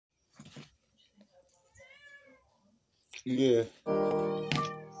Yeah.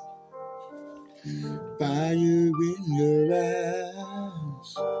 Fire in your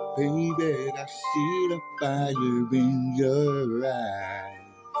eyes, baby. I see the fire in your eyes.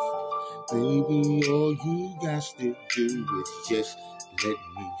 Baby, all you got to do is just let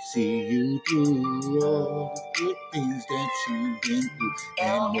me see you through all the good things that you've been through and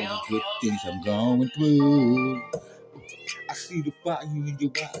all the good things I'm going through. I see the fire in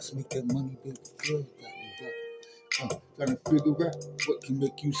your eyes, make that money, baby girl. Trying to figure out what can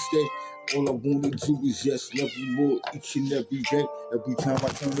make you stay. All I wanna do is just love you more each and every day. Every time I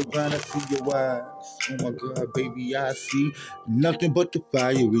turn around, I see your eyes. Oh my God, baby, I see nothing but the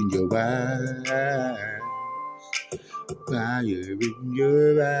fire in your eyes. Fire in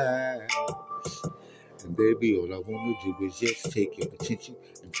your eyes. And baby, all I wanna do is just take your potential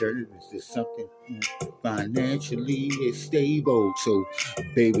and turn it into something financially stable. So,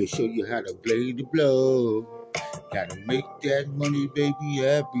 baby, show you how to play the blow. Gotta make that money, baby,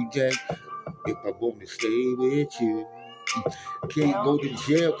 every day. If I wanna stay with you. Can't go to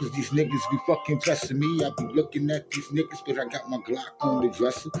jail cause these niggas be fucking pressing me. I be looking at these niggas but I got my Glock on the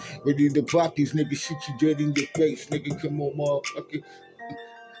dresser. Ready to pop these niggas, shoot you dead in your face. Nigga, come on, motherfucker.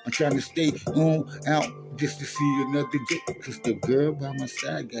 I'm trying to stay on out just to see another day. Cause the girl by my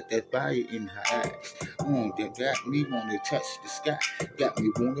side got that fire in her eyes. That got me wanna touch the sky. Got me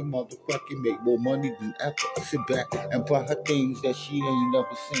wanna motherfucking make more money than ever. Sit back and buy her things that she ain't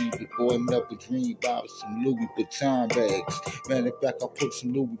never seen before. Never dreamed about some Louis Vuitton bags. Matter of fact, I put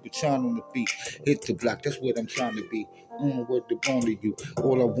some Louis Vuitton on the feet. Hit the block, that's what I'm trying to be. Word the bone to you.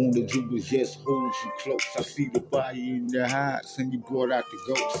 All I wanna do is just hold you close. I see the fire in your eyes and you brought out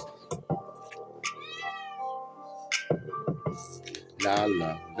the ghost. La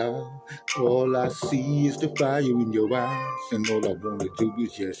la la. All I see is the fire in your eyes. And all I wanna do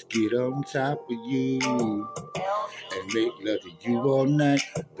is just get on top of you and make love to you all night.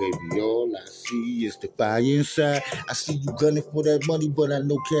 Baby, all I see is the fire inside. I see you gunning for that money, but I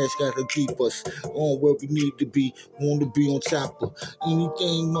know cash gotta keep us on where we need to be. Want to be on top of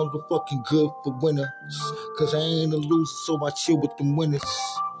anything motherfucking good for winners. Cause I ain't a loser, so I chill with them winners.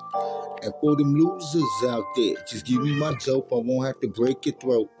 And for them losers out there, just give me my dope, I won't have to break your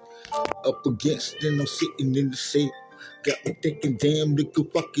throat. Up against them, I'm sitting in the cell. Got me thinking, damn,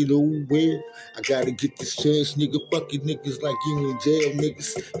 nigga, fuck it, oh well. I gotta get this chance, nigga, fuck it, niggas like you in jail,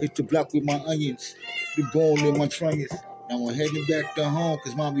 niggas. Hit the block with my onions, the bone in my trunnions. Now I'm heading back to home,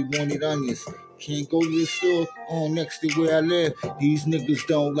 cause mommy wanted onions. Can't go to the store on next to where I live. These niggas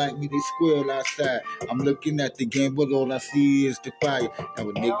don't like me, they squirrel outside. I'm looking at the game, but all I see is the fire. Now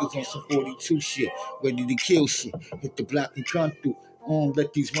the niggas on some 42 shit, ready to kill shit. Hit the block and come through.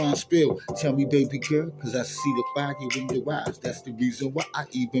 Let these rhymes spill. Tell me, baby girl, cause I see the fire in your eyes. That's the reason why I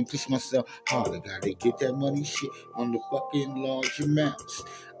even push myself harder. Gotta get that money shit on the fucking large amounts.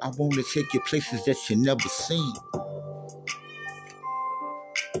 I wanna take you places that you never seen.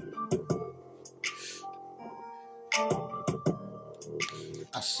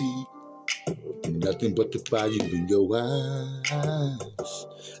 I see nothing but the fire in your eyes.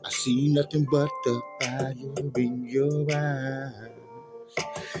 I see nothing but the fire in your eyes.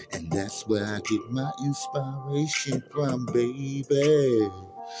 And that's where I get my inspiration from, baby.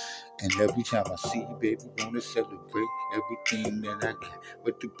 And every time I see you, baby, wanna celebrate everything that I got.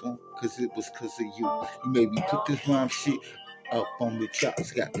 But the point, cause it was cause of you. You made me put this rhyme shit up on the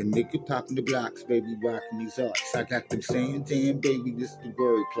charts. Got the nigga popping the blocks, baby, rocking these arts. I got them saying, damn, baby, this the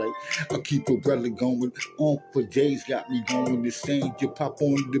word play. I keep a brother going on for days. Got me going the same. You pop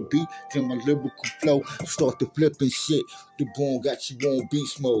on the beat, till my lyrical flow start to flipping shit. The boom got you on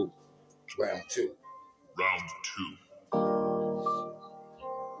beast mode. Round two. Round two.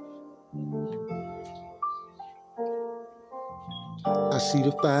 I see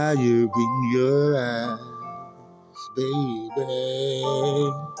the fire in your eyes, baby.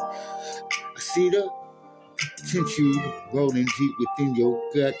 I see the potential rolling deep within your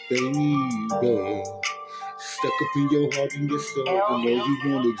gut, baby. Stuck up in your heart and your soul, and all you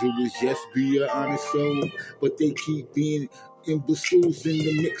wanna do is just be an honest soul. But they keep being imbeciles in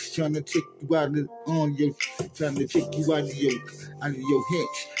the mix, trying to take you out of trying to take you out of your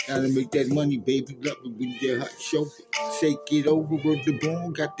hinge. Gotta make that money, baby. Love it when your hot show. Take it over with the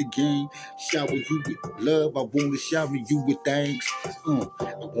bone, got the game. Shower you with love, I wanna shower you with things. I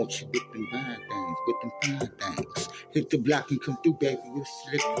want you with them fine things, with them fine things. Hit the block and come through, baby. You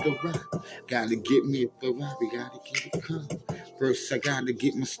slick the rock. Gotta get me a Ferrari, gotta get a car. First, I gotta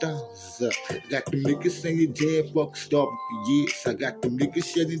get my stars up. Got them niggas saying dead fuck starving for years. I got them niggas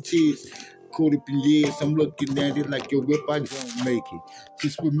shedding tears. caught up in years. I'm looking at it like, yo, if I don't make it.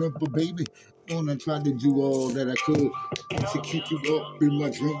 Just remember, baby, when I tried to do all that I could to keep you up in my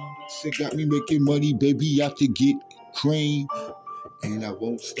dreams. It got me making money, baby, out to get cream. And I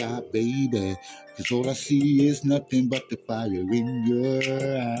won't stop, baby, cause all I see is nothing but the fire in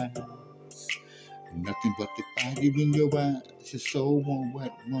your eyes. Nothing but the fire in your eyes. Your soul won't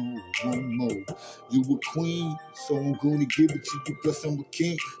want more. You a queen, so I'm gonna give it to you because I'm a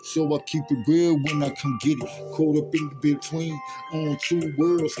king. So I keep it real when I come get it. Caught up in the between, on two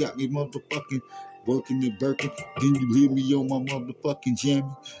worlds, got me motherfucking working and burking. Then you hear me on my motherfucking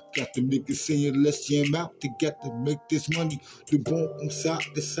jamming. Got the niggas saying let's jam out together, make this money. The bomb from side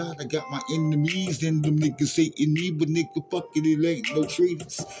to side. I got my enemies and them niggas hating me, but nigga fucking it ain't no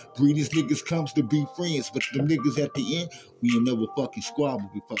treaties. Greatest niggas comes to be friends, but them niggas at the end, we ain't never fucking squabble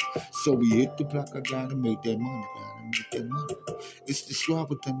before. So we hit the block, I gotta make that money, It's the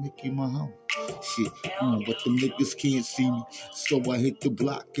squabble that make you my home. Shit, but them niggas can't see me. So I hit the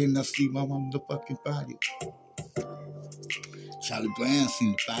block and I see my motherfucking body. Charlie Brown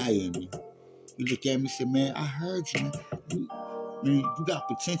seen the fire in me. He look at me and said, man, I heard you, man. You got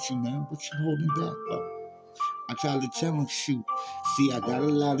potential, man. What you holding back for? I try to tell him, shoot. See, I got a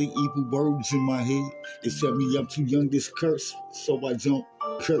lot of evil words in my head. They tell me I'm too young to curse, so I don't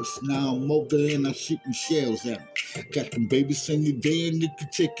curse. Now I'm over and I'm shooting shells at them. Got them babies in the day and nigga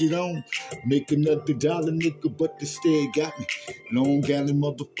take it on. Make another dollar, nigga, but they still got me. Long gallon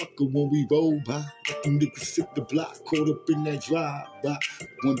motherfucker when we roll by. Got them niggas sit the block, caught up in that drive-by.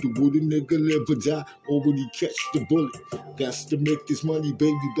 Wonder would a nigga live or die, or would he catch the bullet? Got to make this money,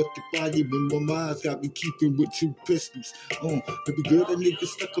 baby, but the fire in my mind's got me keeping with two pistols. Baby girl, that nigga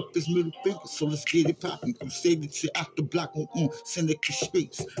stuck up his middle finger, so let's get it poppin'. Crusaded shit out the block on Seneca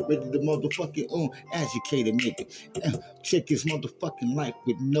streets. Ready to motherfucking educate a nigga. Check his motherfucking life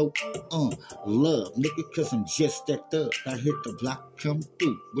with no love, nigga, cause I'm just that thug. I hit the block, come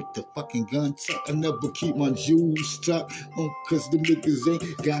through with the fucking gun tuck. I never keep my jewels tucked, cause the niggas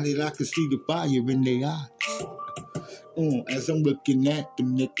ain't got it. I can see the fire in their eyes. As I'm looking at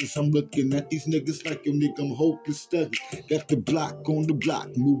them niggas, I'm looking at these niggas like a nigga, I'm hopeless study. Got the block on the block,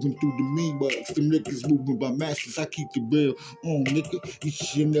 moving through the mean bugs. Them niggas moving by masters, I keep the real nigga.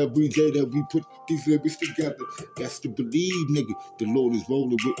 Each and every day that we put these lyrics together, that's to believe, nigga, the Lord is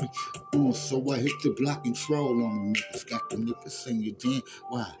rolling with me. So I hit the block and troll on them niggas. Got them niggas singing, damn,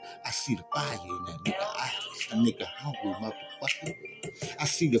 why? I see the fire in that nigga eyes. That nigga hungry, motherfucker. I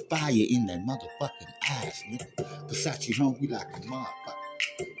see the fire in that motherfucking eyes, nigga. Versace hungry like a motherfucker.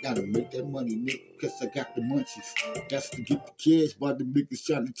 Gotta make that money, nigga, cause I got the munchies. Got to get the kids while the niggas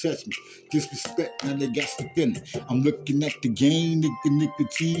trying to touch me. Disrespect, now they got to feel it. I'm looking at the game, nigga,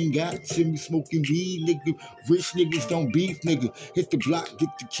 nicotine. Got to me smoking weed, nigga. Rich niggas don't beef, nigga. Hit the block, get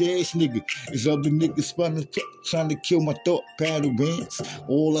the cash, nigga. There's other niggas trying to kill my thought patterns.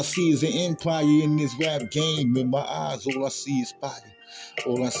 All I see is an empire in this rap game. In my eyes, all I see is fire.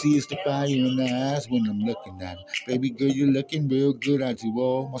 All I see is the fire in the eyes when I'm looking at it. Baby girl, you're looking real good. I do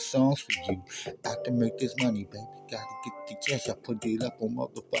all my songs for you. Got to make this money, baby. Gotta get the cash. I put it up on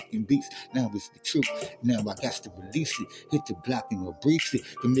motherfucking beats. Now it's the truth. Now I got to release it. Hit the block and release it.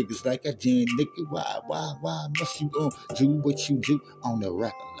 The niggas like I did, nigga. Why must you do what you do on the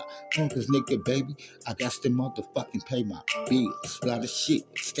record? Cause nigga, baby, I got to motherfucking pay my bills. A lot of shit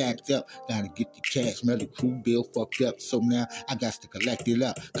stacked up. Gotta get the cash. Medical bill fucked up. So now I got to collect it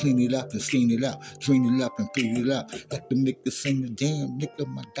up, clean it up and clean it up, drain it up and fill it up. Got the niggas saying, damn nigga,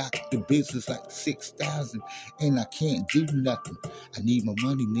 my doctor business like 6,000 and I can't do nothing. I need my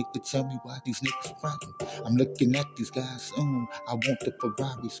money, nigga. Tell me why these niggas frontin'. I'm looking at these guys, I want the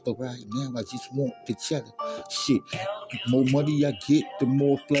Ferraris, but right now I just want the cheddar. Shit, the more money I get, the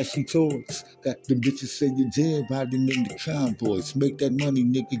more flashy toys. Got the bitches saying, damn, riding in the convoys. Make that money,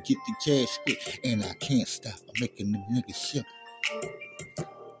 nigga, get the cash quick. And I can't stop. I'm making them niggas ship.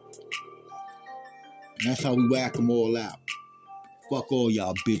 And that's how we whack them all out. Fuck all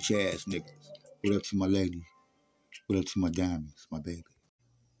y'all bitch ass niggas. What up to my ladies? What up to my diamonds, my baby?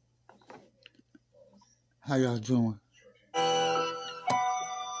 How y'all doing?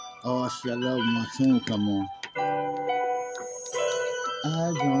 Oh shit, I love when my tune come on.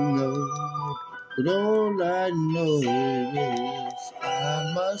 I don't know, but all I know is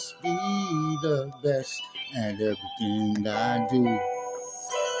I must be the best at everything I do.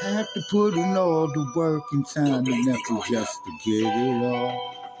 Have to put in all the work and time and effort just to get it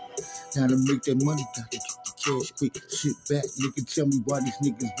all. Gotta make that money, gotta get the cash quick. Sit back, nigga, tell me why these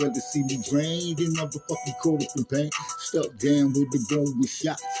niggas rather see me drained than motherfucking caught up in pain. Stuck down with the bone with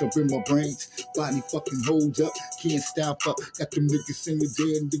shots up in my brains. Body fucking holds up, can't stop up. Got them niggas singing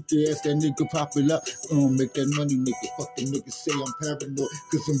dead nigga ass, that nigga pop it up. Make that money, nigga. Fuck the niggas say I'm paranoid,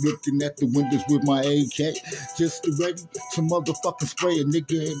 cause I'm looking at the windows with my AK. Just ready to motherfucking spray a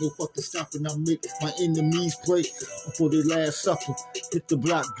nigga, ain't no fucking stopping. I make my enemies pray for their last supper. Hit the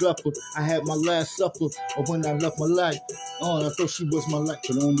block gupper. I had my last supper, or when I left my life. I thought she was my life,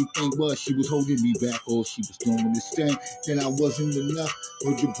 but the only thing was she was holding me back. All she was doing this thing, then I wasn't enough.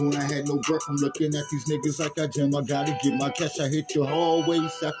 With the point, I had no breath. I'm looking at these niggas like I jam. I gotta get my cash. I hit the hallway,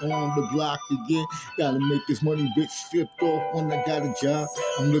 sucker on the block again. Gotta make this money, bitch. Stripped off when I got a job.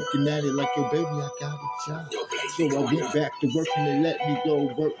 I'm looking at it like, yo, baby, I got a job. So I went back to work and they let me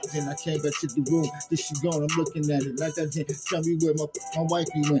go work. Then I came back to the room. This she gone. I'm looking at it like I didn't tell me where my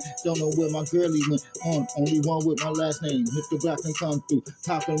wifey went. Don't know where my girlie went. Only one with my last name. Hit the block and come through.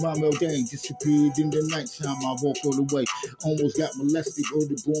 Popping Romeo Dane. Disappeared in the nighttime. I walked all the way. Almost got molested or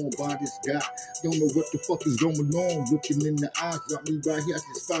born by this guy. Don't know what the fuck is going on. Looking in the eyes. Got me right here. I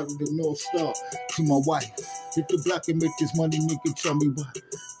just followed the North Star to my wife. Hit the block and make this money, nigga. Tell me why.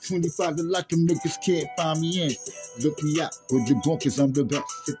 25 to like them niggas can't find me in. Look me out with the bunkers, I'm the best.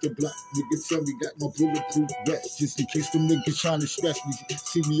 Hit the block, nigga, tell me got my bulletproof vest. Just in case them niggas trying to stress me.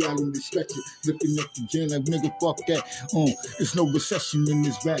 See me out on the stretcher, looking at the gym like nigga, fuck that. There's no recession in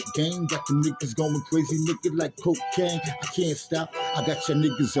this rap game. Got them niggas going crazy, nigga, like cocaine. I can't stop. I got your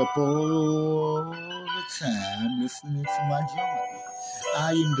niggas up all the time, listening to my joint.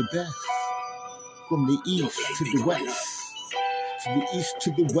 I am the best. From the east to the west. To the east,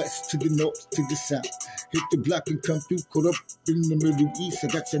 to the west, to the north, to the south. Hit the block and come through, caught up in the Middle East. I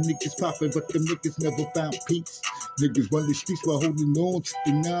got your niggas popping, but them niggas never found peace. Niggas run the streets while holding on to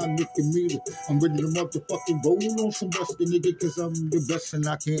the 9 meter. I'm ready to motherfucking roll on some busted nigga, cause I'm the best and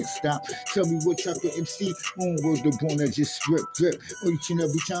I can't stop. Tell me what type of MC was the one that just drip. Each and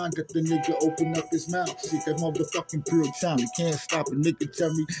every time that the nigga open up his mouth. See that motherfucking pure time. You can't stop a nigga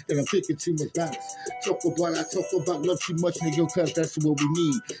tell me that I'm picking too much balance. I talk about love too much, nigga, cause that's what we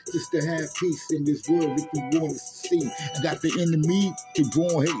need. Just to have peace in this world if we want to see. I got the enemy, they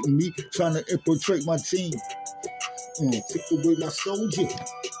born hating me, trying to infiltrate my team. Took away my soldier.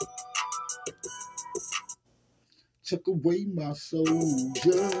 Took away my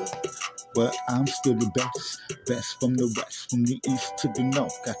soldier. But I'm still the best. Best from the west, from the east to the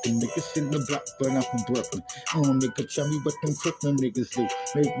north. Got them niggas in the block, but I'm from Brooklyn. Nigga, tell me what them Brooklyn niggas do.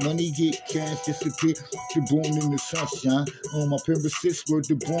 Make money, get cash, disappear. They're born in the sunshine. My premises were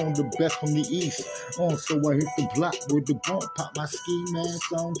the born the best from the east. So I hit the block with the bump. Pop my ski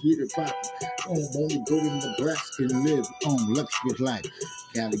mask on, get it poppin'. Wanna go to Nebraska and live on luxury life.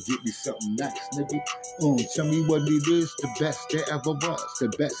 Gotta get me something nice, nigga. Tell me what it is, the best that ever was, the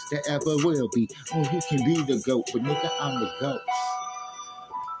best that ever will be. You can be the GOAT, but nigga, I'm the ghost.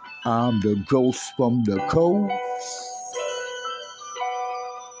 I'm the ghost from the coast.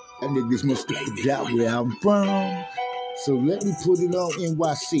 And niggas must have forgot where I'm from. So let me put it on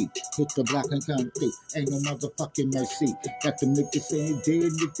NYC. Hit the block and come through. Ain't no motherfucking mercy. Got the niggas saying dead,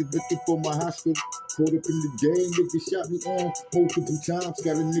 niggas looking for my hospital. Caught up in the game, niggas shot me on multiple times.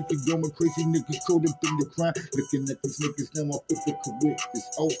 Got a nigga going crazy, nigga caught up in the crime. Looking at these niggas now, my fucking career is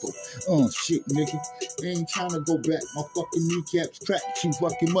over. Shit, nigga, ain't trying to go back. My fucking kneecaps cracked too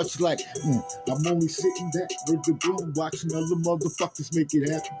fucking much like, I'm only sitting back with the broom, watching other motherfuckers make it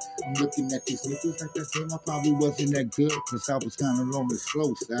happen. I'm looking at these niggas like that time I probably wasn't that good, cause I was kind of on the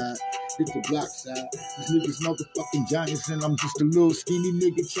slow side. Hit the block side. These niggas motherfucking giants and I'm just a little skinny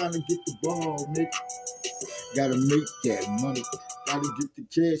nigga trying to get the ball, nigga. Gotta make that money. Gotta get the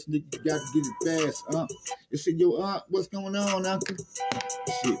cash, nigga. Gotta get it fast, They said, yo, what's going on, uncle?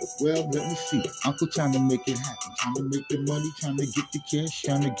 Shit, well, let me see. Uncle trying to make it happen. Trying to make the money, trying to get the cash,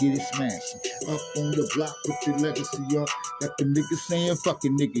 trying to get it smashing. Up on the block with the legacy, y'all. Got the niggas saying, fuck a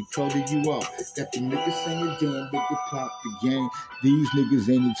nigga, calling you off. Got the niggas saying, damn, nigga, pop the game. These niggas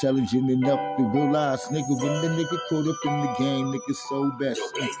ain't intelligent enough to realize, nigga, when the nigga caught up in the game, nigga so best.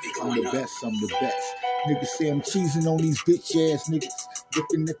 I'm the best, I'm the best. Niggas say I'm cheesing on these bitch ass niggas.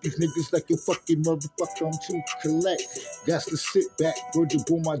 Looking at these niggas like a fucking motherfucker, I'm too collect. Got to sit back, word to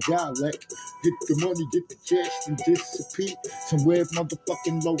boom my dialect. Get the money, get the cash, and disappear. Somewhere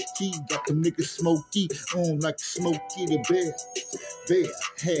motherfucking low key. Got them niggas smoky, on like Smokey the Bear. Bear,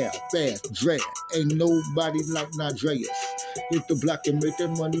 hair, fast, drag. Ain't nobody like Nadreas. Hit the block and make that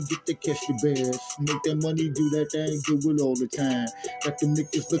money, get the cash the bears. Make that money, do that thing, do it all the time. Got them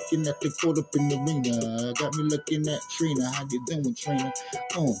niggas looking at the caught up in the arena. Got me looking at Trina, how you doing, Trina?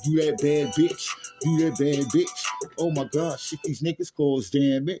 You that bad bitch, you that bad bitch. Oh my God, shit, these niggas cause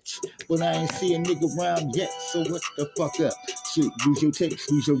damage. But I ain't see a nigga around yet, so what the fuck up? Shit, lose your tapes,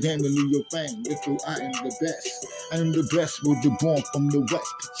 lose your game, and lose your fame. Little, I am the best. I am the best with the born from the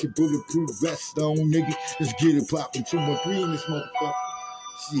west. Put your bulletproof vest on, nigga. Let's get it poppin'. 213 in this motherfucker.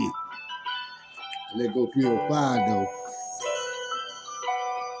 Shit. Let go 305 though.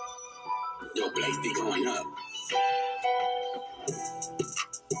 Yo, Blaze be going up.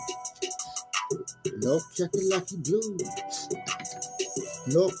 No Kakalaki blues.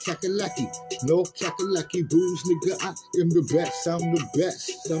 No Kakalaki. No Kakalaki blues, nigga. I am the best. I'm the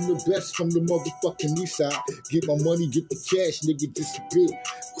best. I'm the best from the motherfucking east side. Get my money, get the cash, nigga. Disappear.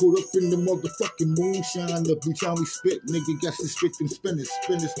 Caught up in the motherfucking moonshine. Every time we spit, nigga, got to spit them spinners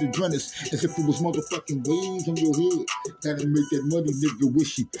to drunners, as if it was motherfucking waves on your head. Gotta make that money, nigga,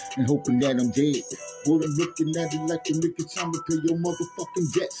 wishy, and hoping that I'm dead. Boy, I'm looking at it like a nigga time to pay your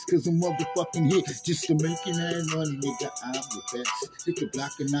motherfucking debts, cause I'm motherfucking here just to making that money, nigga. I'm the best. Hit the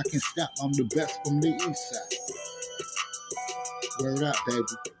block and I can stop. I'm the best from the east side. Word up,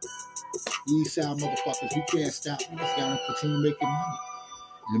 baby. East side motherfuckers, you can't stop. We just gotta continue making money.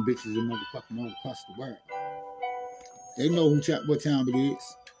 And them bitches are motherfucking all across the world. They know what time it is.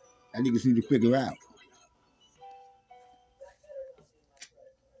 That niggas need to figure out.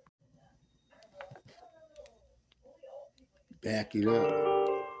 Back it up.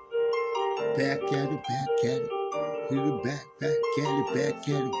 Back at it, back at it. Hit it back at it, back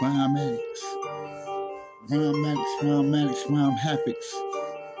at it. Rhyme-matics, rhyme havocs.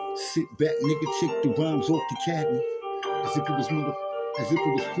 Sit back, nigga, check the rhymes off the cabinet. As if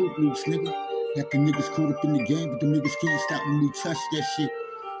it was Fruit Loops, nigga. Got the niggas caught up in the game, but the niggas can't stop when we touch that shit.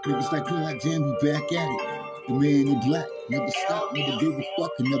 Niggas like, damn, we back at it. The man in black, never stop, never gave a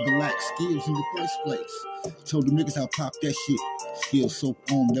fuck, and never lacked skills in the first place. Told the niggas I'll pop that shit. Skills so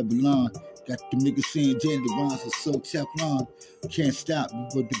on, never line. Got the niggas saying, damn, the rhymes are so Teflon. Can't stop me,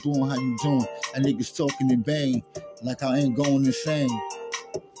 but the doing how you doing. That niggas talking in vain, like I ain't going insane.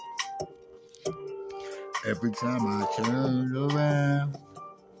 Every time I turn around,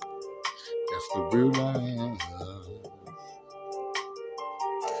 that's the real life.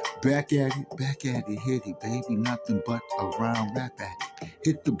 Back at it, hit it, baby, nothing but a round rap at it.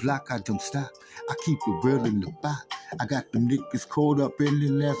 Hit the block, I don't stop, I keep it real in the box. I got them niggas caught up in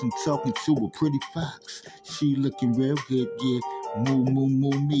it as I'm talking to a pretty fox. She looking real good, yeah, moo,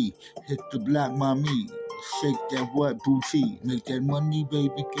 me. Hit the block, mommy. Shake that what booty, make that money,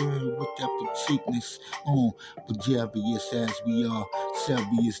 baby girl, with that petiteness. But jellious as we are,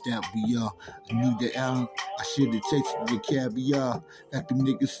 selfish that we are. I need the album, I should have tasted the caviar. Got them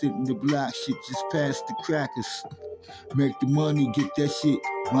niggas sitting in the block, shit just past the crackers. Make the money, get that shit.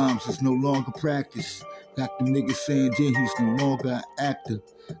 Rhymes is no longer practice. Got them niggas saying then he's no longer an actor.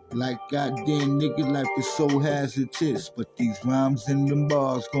 Like goddamn nigga, life is so hazardous. But these rhymes and them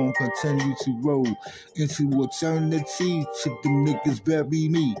bars gon' continue to roll into eternity. Till them niggas bury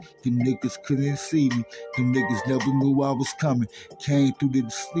me. Them niggas couldn't see me. Them niggas never knew I was coming. Came through the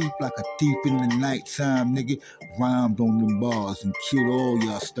sleep like a thief in the nighttime, nigga. Rhymed on them bars and killed all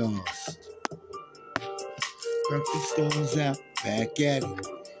y'all stars. Got the stars out, back at it.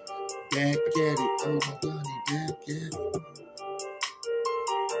 Back at it, oh my God, back at it.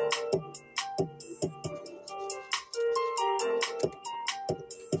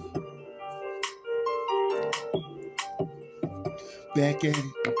 Back at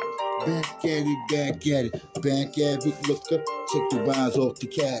it, look up, take the rhymes off the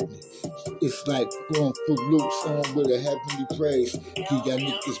cabinet. It's like going for loops on with a heavenly praise. He got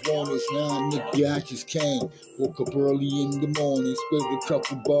niggas want us now, nigga, I just came. Woke up early in the morning, split a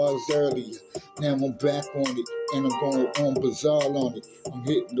couple bars earlier. Now I'm back on it, and I'm going on bazaar on it. I'm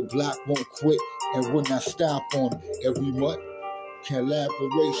hitting the block, won't quit, and will not stop on it. Every month,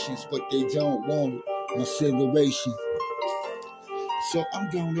 collaborations, but they don't want it. Consideration. So I'm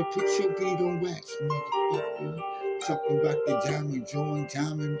gonna put your beat on wax, motherfucker. Talking about the diamond join,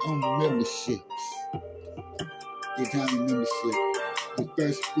 diamond on memberships. The diamond membership. The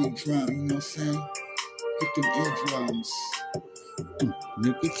first big drum, you know what I'm saying? Hit them eardrums.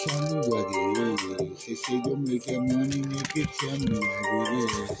 Nigga, tell me what it is. They say you'll make that money, nigga, tell me what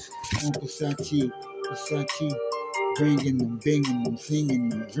it is. Versace. bringing them, binging them, singing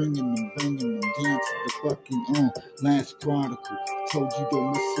them, drinking them, bringing them down to the fucking last prodigal. Told you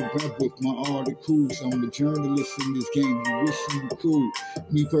don't mess around with my articles. I'm a journalist in this game. You wish you could.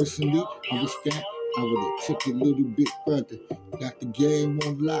 Me personally, I wish that I would have took it a little bit further. Got the game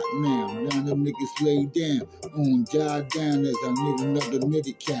on lock now. Now the niggas lay down. Die down as I need another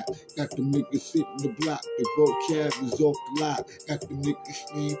knitted cap. Got the niggas sitting the block. The vocab is off the lot. Got the niggas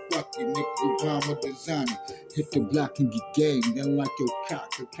scream fucking nigga drama designer. Hit the block and get game. Then like your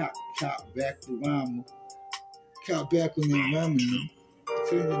cock back to rhymer. Cop back on your rhyming.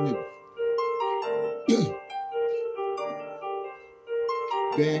 Tell the nigga.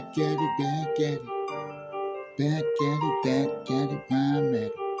 Back at it, back at it. Back at it, rhyme at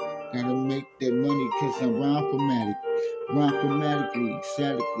it. Gotta make that money cause I'm rhyme-formatic. Rhyme-formatically,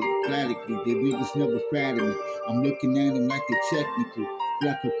 ecstatically, gladically. The niggas never flatter me. I'm looking at them like they're technical,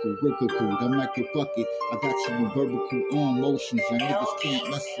 flexible, rickle. I'm like, yo, fuck it. I got you in vertical motions. And niggas can't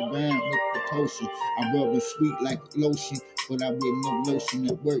mess around with the potion. I rub it sweet like lotion, but I wear no lotion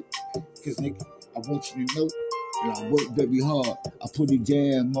at work. Cause nigga, I want you to know that I work very hard. I put it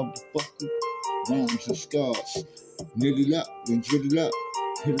down, motherfucker. Rhymes and scars. Knit it up, then drit it up.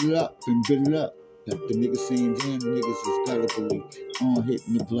 Hit it up, then bit it up. Got the niggas saying, damn, the niggas is gullible.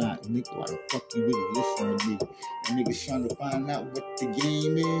 Hitting the block. Nigga, why the fuck you really listen to me? And niggas trying to find out what the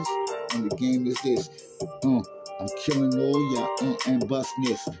game is. And the game is this. I'm killing all y'all and busting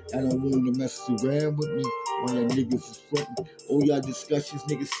this. I don't want to mess around with me. All y'all niggas is fronting. All y'all discussions,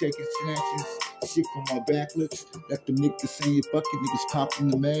 niggas taking snatches. Shit from my backlips. Let the niggas saying fuck it, niggas popping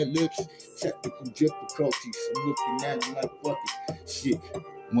the mad lips. Technical difficulties. I'm looking at it like fuck it. Shit.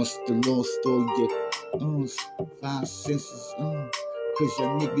 Must have lost all your 5 senses. Cause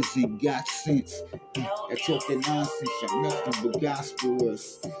y'all niggas ain't got sense. That talking nonsense, y'all nothing but gospelers.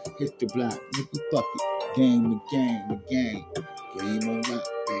 Hit the block, nigga, fuck it. Game again. Game on lock,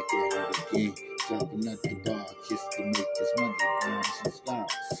 back at it again. Dropping at the bar just to make this money. Rhymes and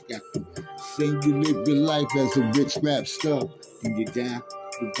styles, got them. Say you live your life as a rich rap star. Then you die,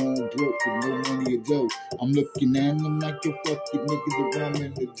 you're going broke with no money or dough. I'm looking at them like your fucking niggas around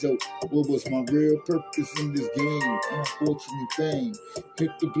in the joke. What was my real purpose in this game? Unfortunate fame.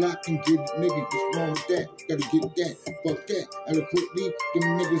 Hit the block and get it, nigga. What's wrong with that? Gotta get that. Fuck that. Eloquently, them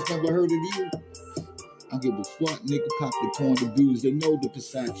niggas never heard of you. I don't give a fuck, nigga. Pop the porn reviews. They know the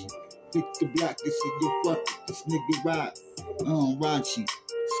Versace. Hit the block, they say, yo, fuck it. This nigga ride. Rachi.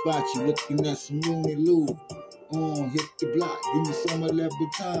 Spot you looking at some Looney Lou. Hit the block, give me some of that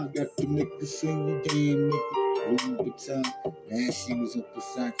baton. Got the niggas singing, damn nigga, Louis Vuitton. Last year was on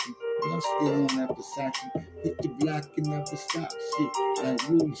Versace, but I'm still on that Versace. Hit the block and never stop, shit, like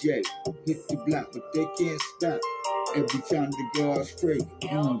Rouge. Hit the block, but they can't stop. Every time the guards pray,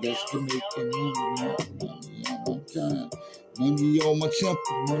 that's to make the money on my time. Money on my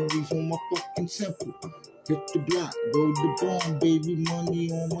temple, money's on my fucking temple. Hit the block, roll the bomb, baby,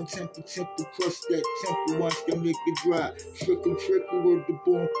 money on my temple, crush that temple, watch them nigga dry. Trickle, word the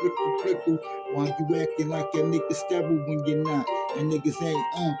bomb, flickle. Why you acting like that nigga stable when you're not? And niggas ain't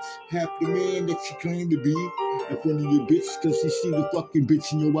half the man that you claim to be in front of your bitch, cause you see the fucking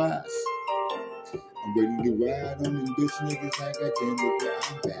bitch in your eyes. I'm ready to ride on them bitch niggas like I did, nigga.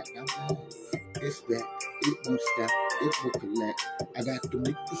 I'm back. It's back, it won't stop, it will collect. I got to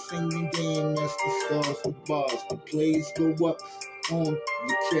make the singing game, that's the stars, the bars, the plays go up on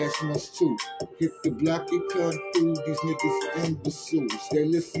the cash must too. Hit the block and cut through, these niggas imbeciles. They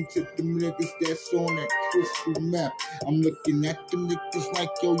listen to them niggas that's on that crystal map. I'm looking at them niggas like,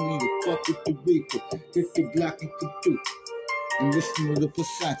 yo, you need to fuck with the Reaper. Hit the block and cut through. And listen to the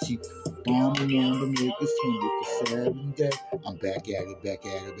Versace, bombing on the niggas 24/7 day. I'm back at it like a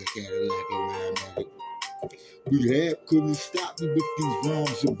rhyme addict. Rehab couldn't stop me with these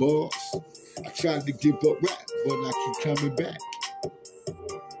rhymes and bars. I tried to give up rap, but I keep coming back.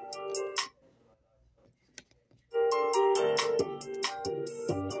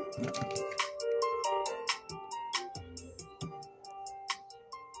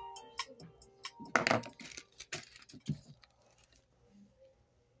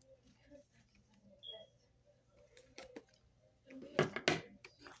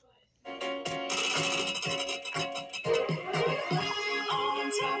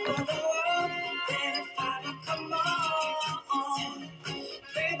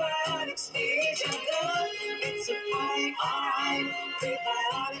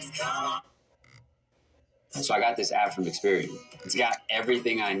 So I got this app from Experian. It's got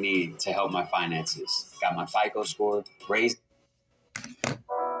everything I need to help my finances. Got my FICO score raised.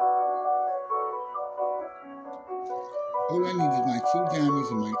 All I need is my 2 diamonds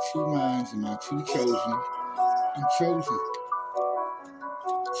and my 2 minds and my 2 chosen. I'm chosen.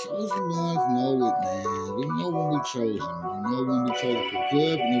 Chosen ones know it, man. We know when we chosen. We know when we chosen for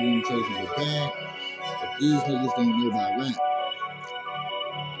good. We know when we chosen for bad. But these niggas don't know about rap.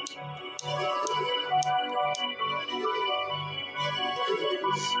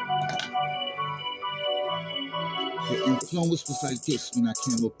 The influence was like this when I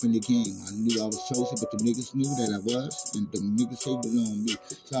came up in the game. I knew I was chosen, but the niggas knew that I was, and the niggas hated on me.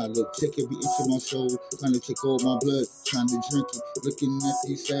 So I look, take every inch of my soul, trying to take all my blood, trying to drink it. Looking at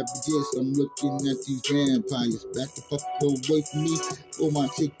these savages, I'm looking at these vampires. Back the fuck away from me, or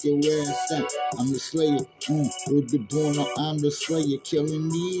I take your ass out. I'm the slayer, with the born, I'm the slayer. Killing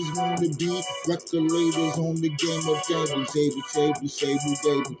these wannabe recordators on the game of table,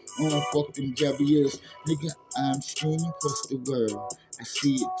 baby. Fuck them jabbiers. Nigga, I'm screaming across the world. I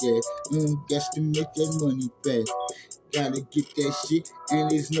see it there. Got to make that money back. Gotta get that shit,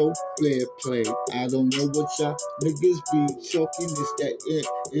 and there's no fair play. I don't know what y'all niggas be talking. It's that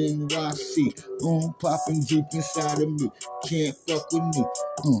NYC. Popping deep inside of me. Can't fuck with me.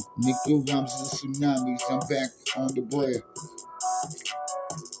 Nigga rhymes and tsunamis. I'm back on the bread.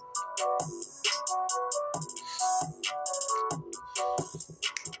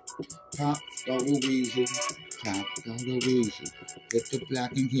 Pop, go the weasel. Pop, go the weasel. Get the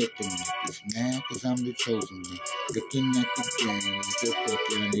block and hit them niggas, man, cause I'm the chosen one. Looking at the game like a fuck,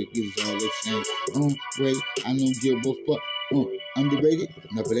 y'all niggas all the same. Wait, I don't give a fuck. Underrated?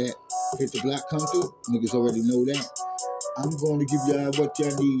 Enough of that. Hit the block, come through, niggas already know that. I'm gonna give y'all what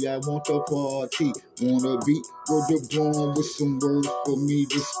y'all need. I want the party. Wanna beat? Word the bone with some words for me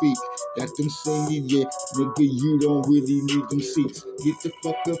to speak. Got them singing, yeah, nigga, you don't really need them seats. Get the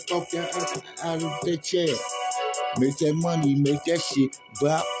fuck up off out of that chair. Make that money, make that shit,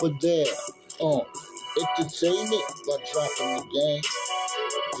 bop for there. Entertainment by dropping the game.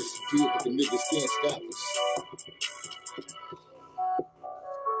 Disappear, but the niggas can't stop us.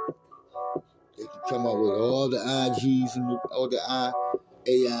 They can come up with all the IGs and all the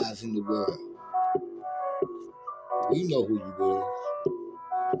AIs in the world. We know who you are.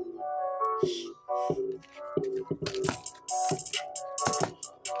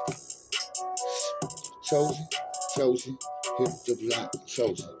 Chosen, hit the block,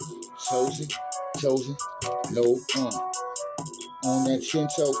 chosen, no, on that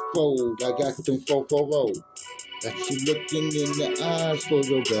Chinto fold, I got them 440. Got you looking in the eyes for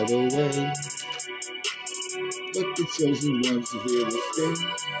the better way. But the chosen ones are here to stay.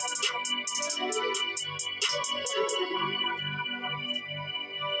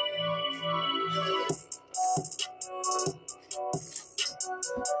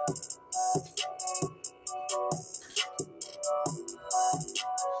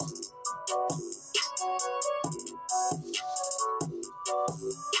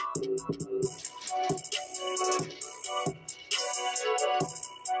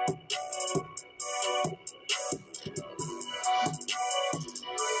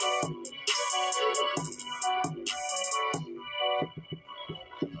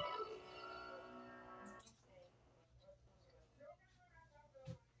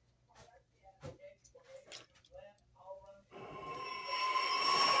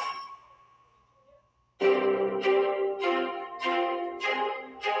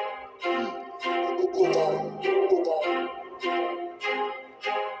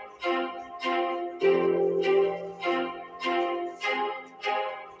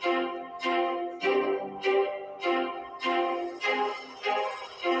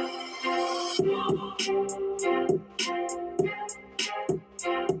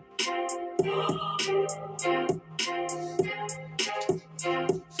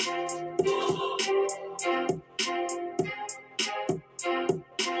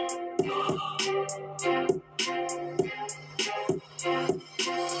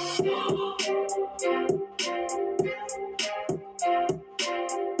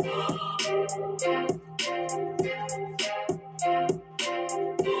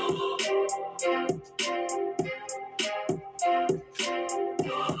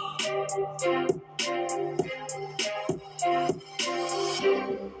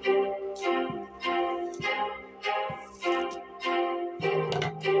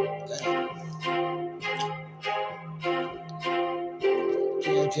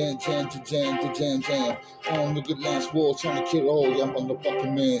 jam. Nigga, last war trying to kill all y'all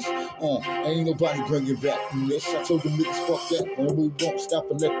motherfucking mans. Ain't nobody bringing back from this. I told them niggas fuck that. We won't stop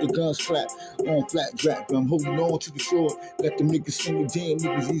and let the guns clap. Flat drop. I'm holding on to the sword. Let them niggas sing the damn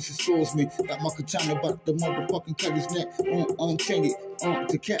niggas use the swordsman. Got my katana about the motherfucking cut his neck. Untainted.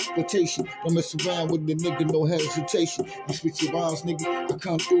 Decapitation. Don't mess around with the nigga, no hesitation. You switch your rhymes, nigga. I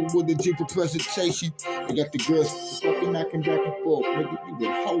come through with a Jeep presentation. I got the girls fucking knocking back and forth, nigga. You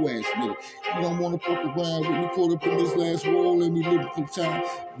a hoe ass nigga. You don't wanna fuck around with me. Caught up in this last war. Let me live for time.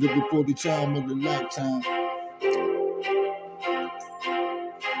 Living for the time of the lifetime.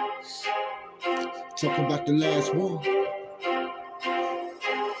 Talking about the last war.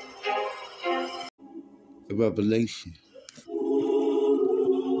 The revelation.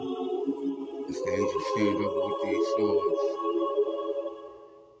 As the angels stand up with these swords.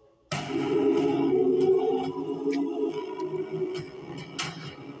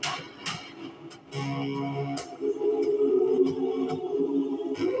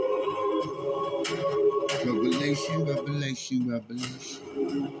 Revelation.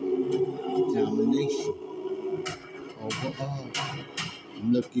 Domination. Overall. I'm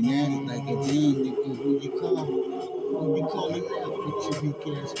looking at it like a damn nigga. Who you call? Who you calling out with your weak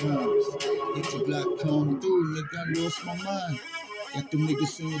ass moms? Hit your block, come through, nigga. I lost my mind. Got them niggas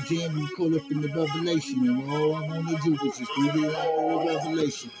saying damn, we call up in the revelation. And all I wanna do is just give it all the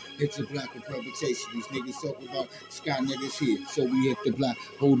revelation. Hit the block of provocation. These niggas talk about Skynet is here. So we hit the block,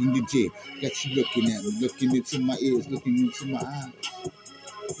 holding the jib. Got you looking at me, looking into my ears, looking into my eyes.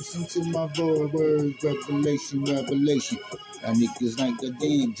 Listen to my words, revelation. Y'all niggas like the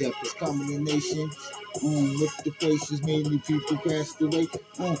damn Japanese combinations. With the faces, many people passed away.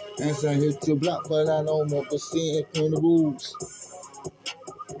 As I hit the block, but I don't never stand for the rules.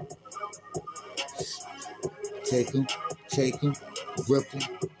 Take 'em, grip 'em,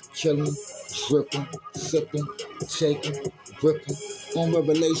 kill 'em, drip 'em, sip 'em, take 'em, grip 'em. On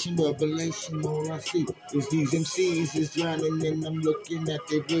revelation, all I see is these MCs is drowning, and I'm looking at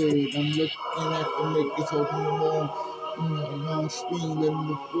their word. I'm looking at the niggas holding them on long screen, letting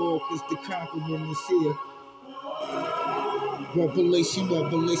them fall, cause the conquering is here. Revelation,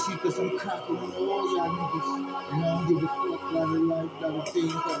 cause I'm conquering all y'all niggas. And I don't give a fuck about the life, about the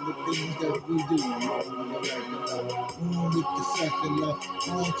things that we do. With the second love,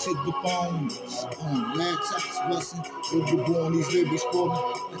 on to the bones. Mad chops bustin', with the born, these lyrics for me.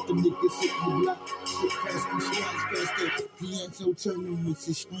 Let them niggas hit the block, shit past them strings, past that piano turning with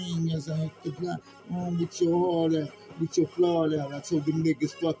the screen as I hit the block. With your heart out, with your flaw out. I told them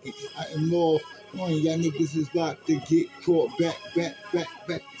niggas fuck it, I am more. Y'all niggas is about to get caught back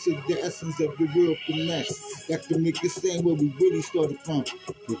to the essence of the real finesse. Got the niggas saying where we really started from.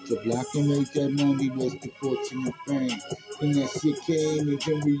 Hit the block and make that money was the fortune and fame. And that shit came and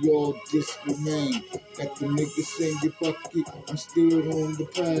then we all just remain. Got the niggas saying you fuck it, I'm still on the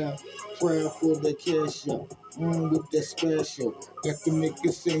proud for that cash up. With that special. Got the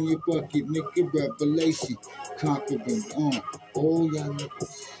niggas saying you fuck it, nigga, revelation. Conquering, all y'all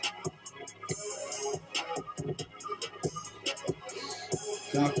niggas.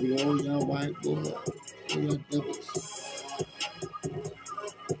 Copy all y'all white boys, all y'all devils.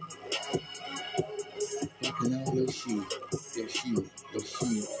 Fucking all your she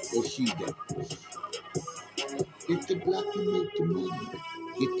devils. Get the block and make the money.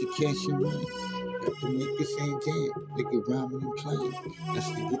 Get the cash and money. Got the niggas saying damn, nigga rhyming and playing. That's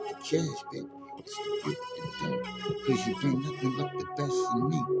to get the cash, baby. It's to get the dough. Cause you bring nothing but the best in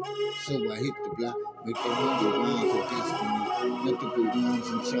me. So I hit the block, make that money rhymes of destiny. Nothing but rhymes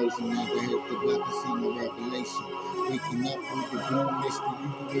and chosen. As I hit the block, I see my revelation. Waking up with the grown Mr. You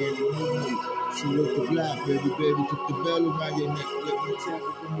wear the moon. So hit the block, baby, put the bell around your neck. Let me tap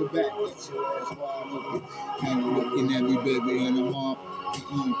it from the back. Get your ass wide open. And you're looking at me, baby, and I'm on.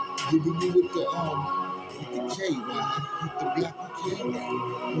 Giving you with the K, right? Hit the block and K, right?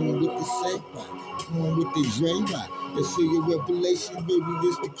 With the safe, right? With the Dre, right? Let's see your revelation, baby.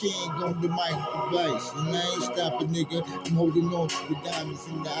 This the king on the mic device. And I ain't stopping, nigga. I'm holding on to the diamonds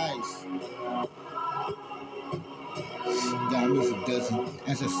in the ice. Diamonds a dozen.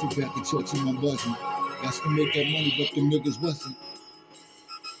 As I sit back and talk to my buzzing. That's to make that money, but the niggas wasn't.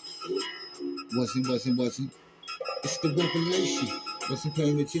 It's the revelation. Wasn't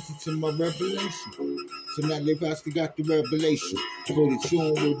paying attention to my revelation. So now they possibly got the revelation. For the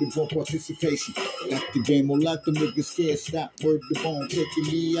tune with the bone participation. Got the game on lock, the niggas can't stop. Word the bone, taking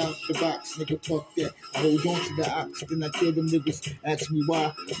me out the box. Nigga, fuck that. I hold on to the ox, then I kill them niggas. Ask me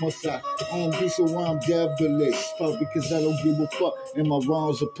why must I be so I'm devilish. Probably because I don't give a fuck and my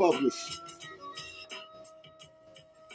rhymes are published.